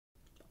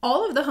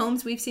All of the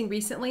homes we've seen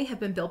recently have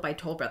been built by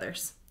Toll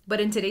Brothers.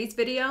 But in today's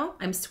video,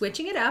 I'm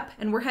switching it up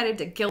and we're headed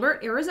to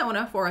Gilbert,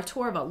 Arizona for a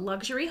tour of a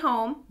luxury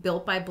home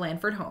built by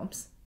Blandford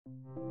Homes.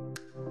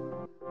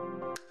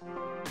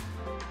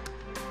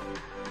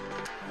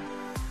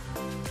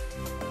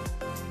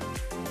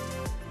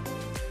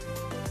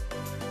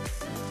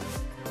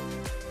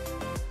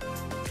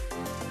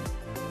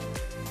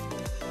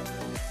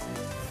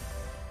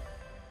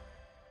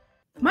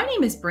 My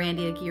name is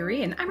Brandy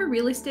Aguirre, and I'm a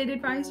real estate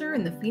advisor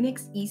in the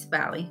Phoenix East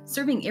Valley,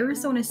 serving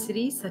Arizona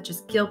cities such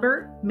as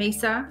Gilbert,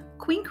 Mesa,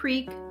 Queen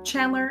Creek,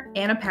 Chandler,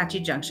 and Apache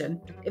Junction.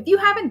 If you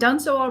haven't done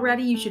so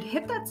already, you should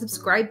hit that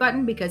subscribe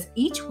button because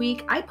each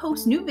week I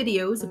post new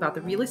videos about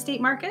the real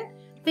estate market,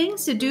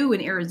 things to do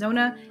in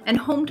Arizona, and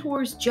home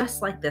tours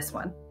just like this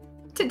one.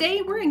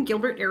 Today, we're in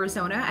Gilbert,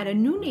 Arizona at a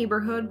new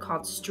neighborhood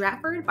called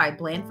Stratford by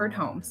Blandford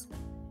Homes.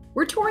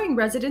 We're touring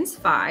Residence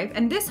 5,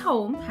 and this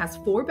home has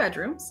 4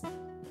 bedrooms,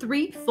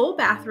 3 full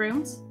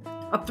bathrooms,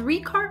 a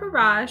 3-car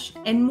garage,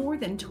 and more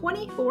than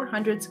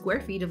 2,400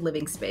 square feet of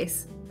living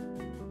space.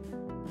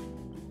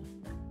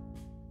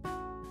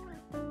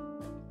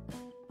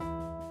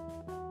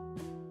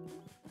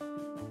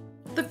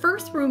 The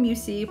first room you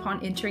see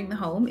upon entering the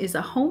home is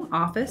a home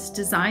office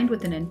designed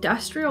with an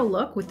industrial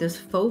look with this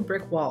faux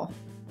brick wall.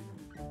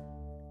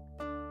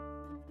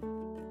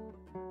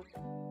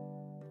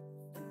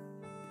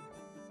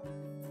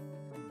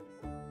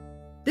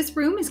 This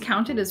room is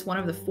counted as one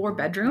of the 4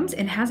 bedrooms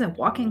and has a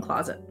walk-in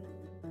closet.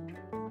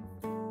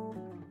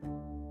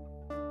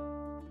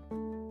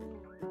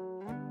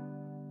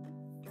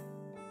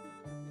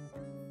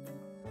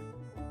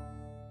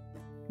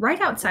 Right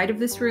outside of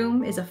this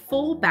room is a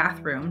full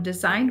bathroom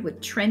designed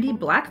with trendy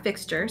black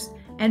fixtures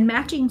and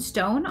matching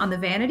stone on the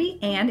vanity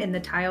and in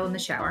the tile in the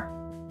shower.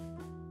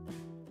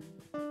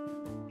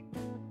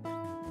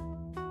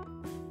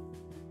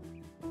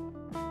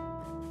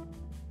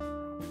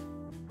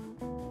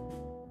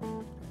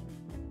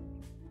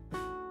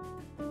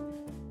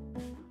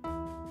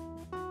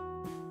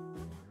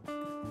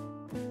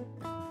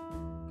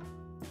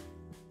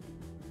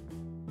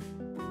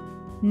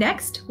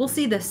 Next, we'll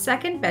see the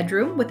second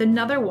bedroom with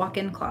another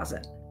walk-in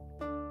closet.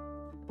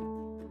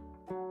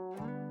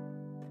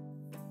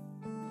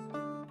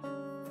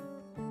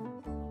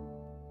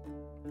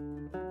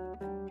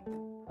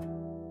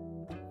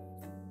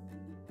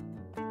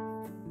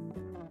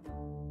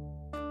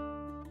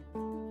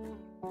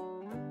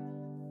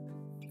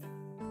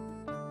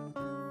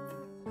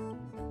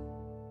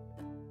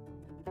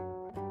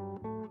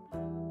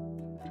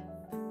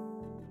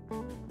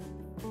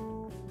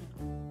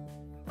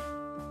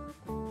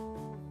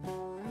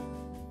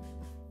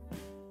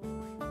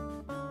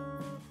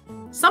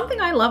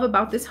 Something I love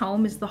about this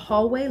home is the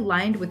hallway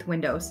lined with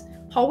windows.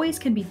 Hallways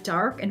can be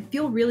dark and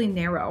feel really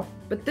narrow,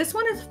 but this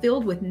one is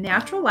filled with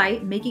natural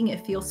light, making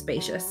it feel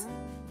spacious.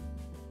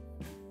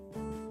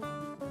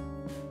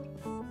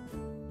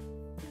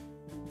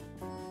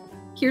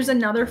 Here's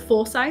another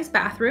full-size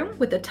bathroom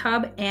with a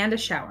tub and a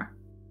shower.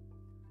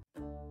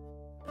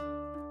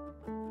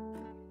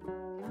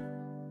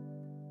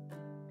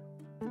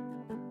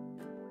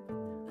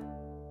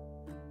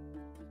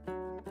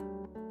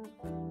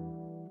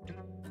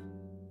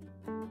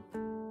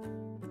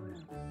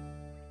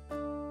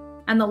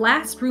 And the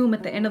last room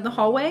at the end of the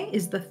hallway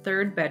is the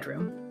third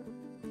bedroom.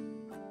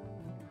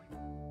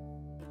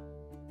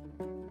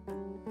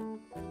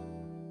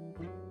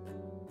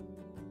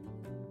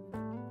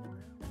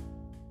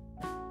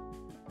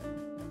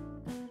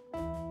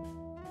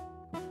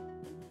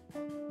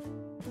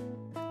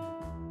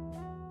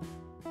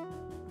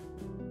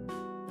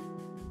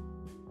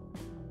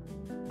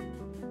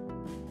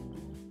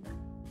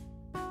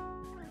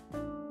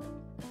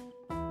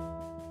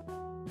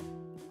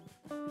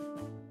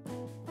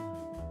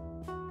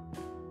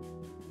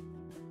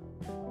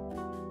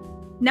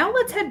 Now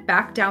let's head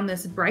back down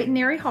this bright and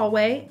airy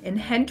hallway and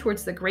head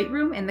towards the great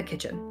room and the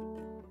kitchen.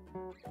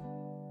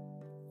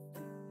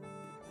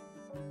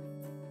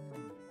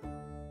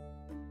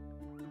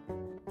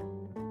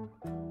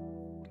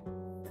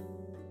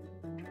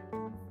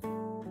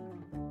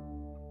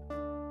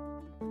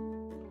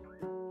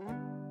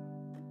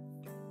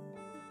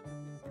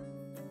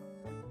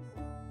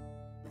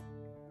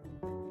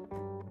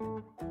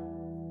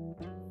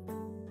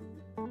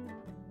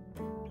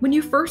 When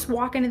you first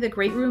walk into the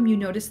great room, you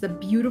notice the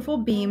beautiful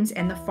beams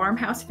and the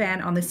farmhouse fan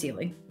on the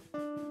ceiling.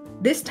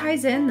 This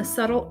ties in the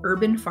subtle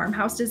urban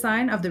farmhouse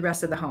design of the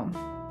rest of the home.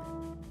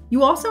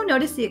 You also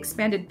notice the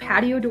expanded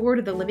patio door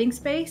to the living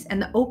space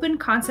and the open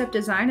concept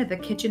design of the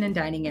kitchen and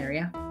dining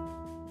area.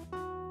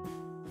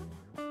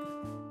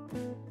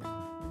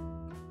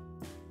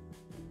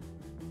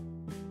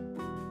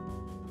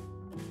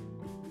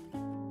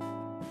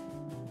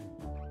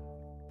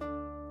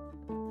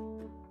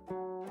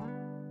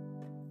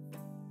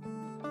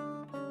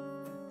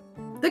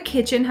 The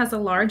kitchen has a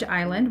large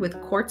island with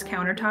quartz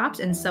countertops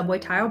and subway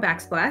tile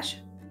backsplash.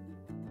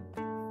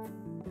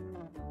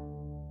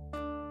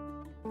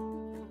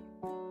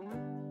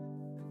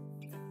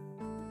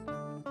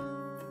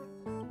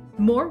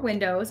 More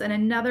windows and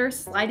another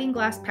sliding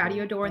glass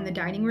patio door in the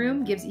dining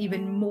room gives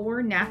even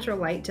more natural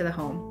light to the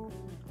home.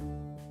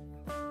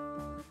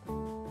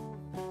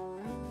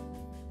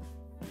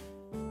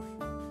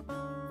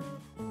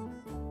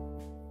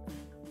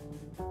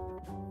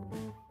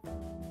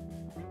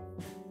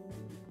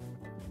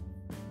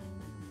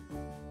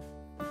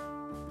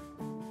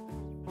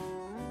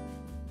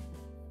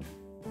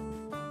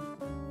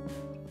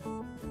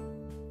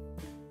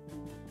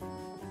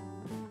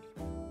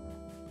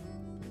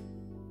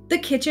 The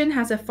kitchen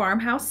has a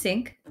farmhouse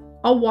sink,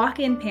 a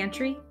walk-in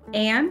pantry,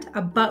 and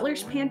a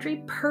butler's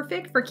pantry,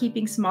 perfect for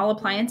keeping small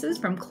appliances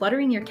from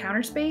cluttering your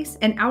counter space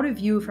and out of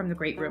view from the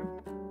great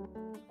room.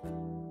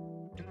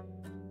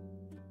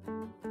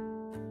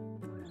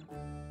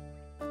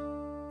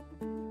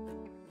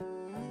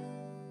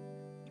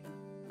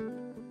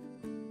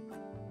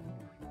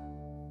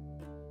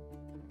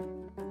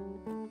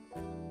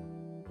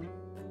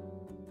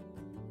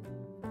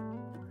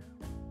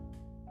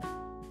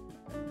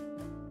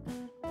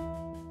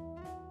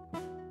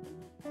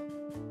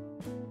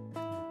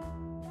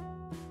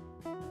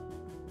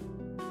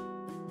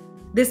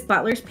 This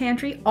butler's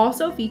pantry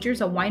also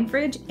features a wine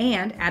fridge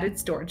and added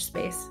storage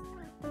space.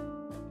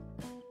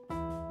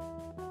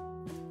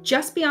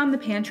 Just beyond the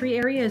pantry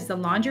area is the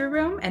laundry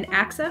room and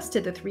access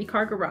to the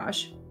 3-car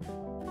garage.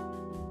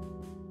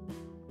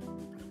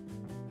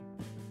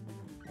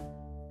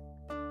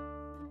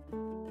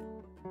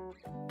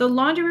 The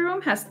laundry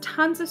room has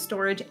tons of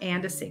storage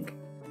and a sink.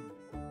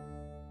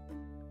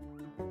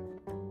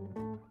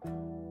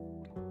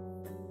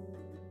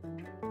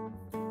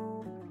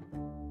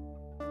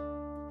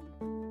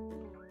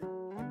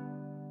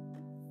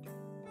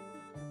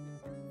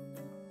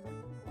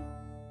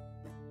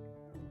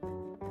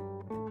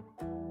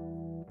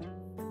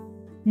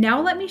 Now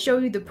let me show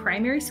you the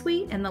primary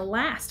suite and the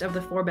last of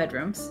the 4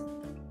 bedrooms.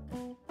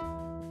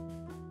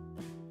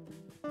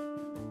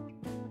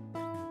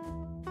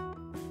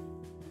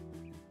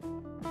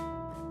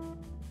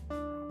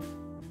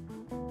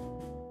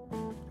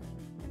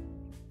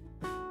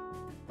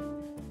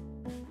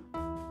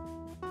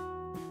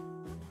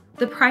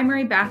 The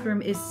primary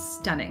bathroom is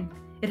stunning.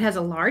 It has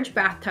a large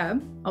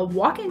bathtub, a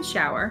walk-in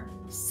shower,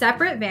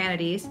 separate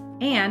vanities,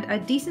 and a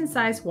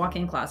decent-sized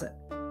walk-in closet.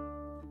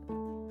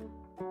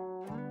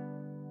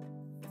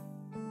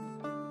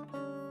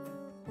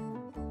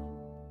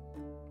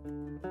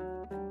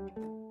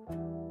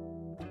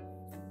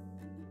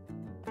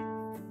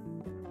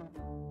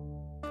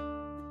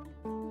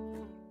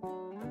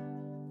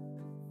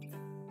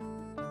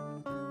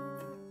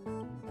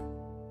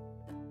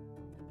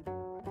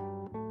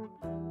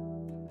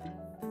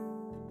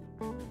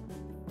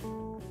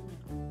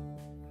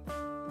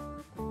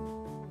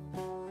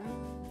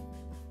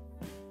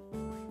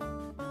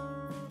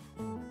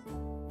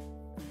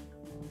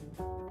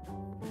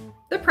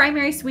 The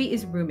primary suite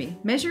is roomy,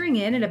 measuring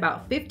in at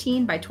about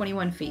 15 by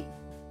 21 feet.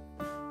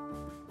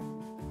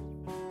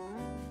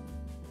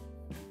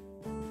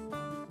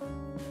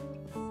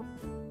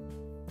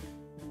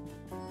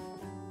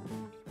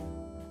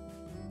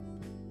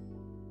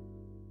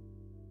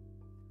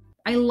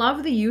 I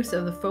love the use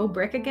of the faux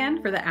brick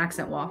again for the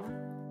accent wall.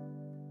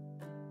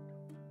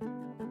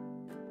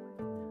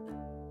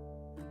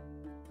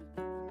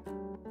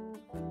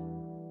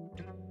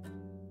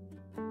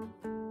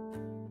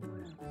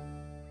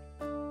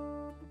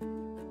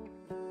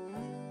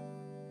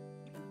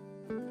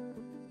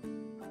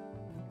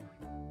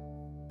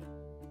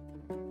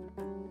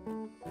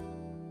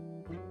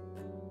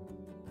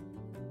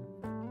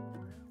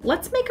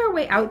 Let's make our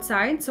way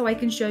outside so I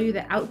can show you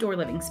the outdoor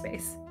living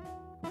space.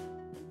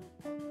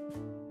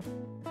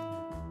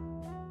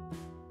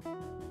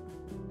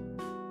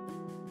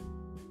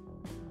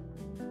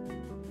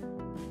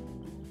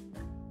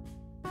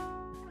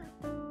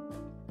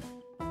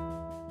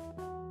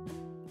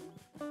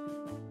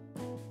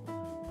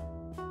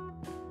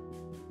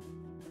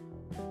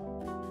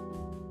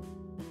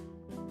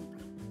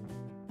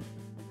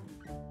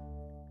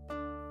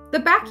 The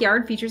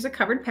backyard features a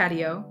covered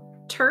patio,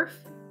 turf,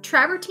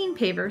 travertine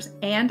pavers,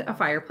 and a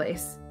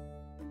fireplace.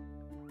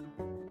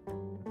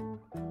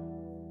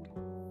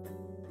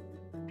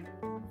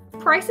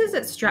 Prices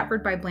at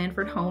Stratford by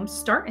Blandford Homes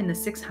start in the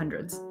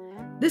 600s.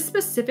 This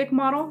specific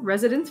model,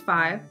 Residence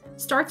 5,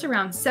 starts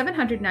around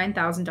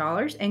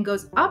 $709,000 and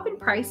goes up in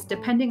price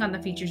depending on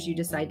the features you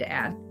decide to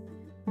add.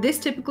 This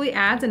typically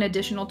adds an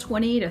additional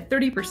 20 to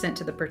 30%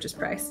 to the purchase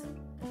price.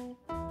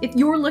 If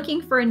you're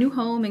looking for a new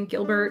home in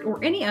Gilbert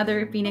or any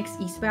other Phoenix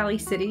East Valley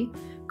city,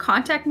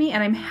 contact me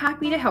and I'm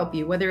happy to help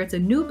you, whether it's a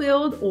new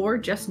build or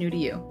just new to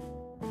you.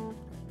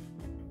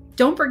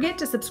 Don't forget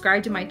to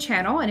subscribe to my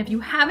channel, and if you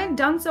haven't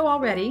done so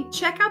already,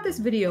 check out this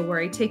video where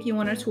I take you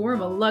on a tour of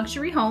a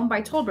luxury home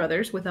by Toll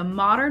Brothers with a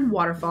modern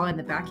waterfall in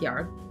the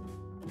backyard.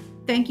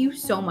 Thank you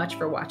so much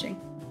for watching.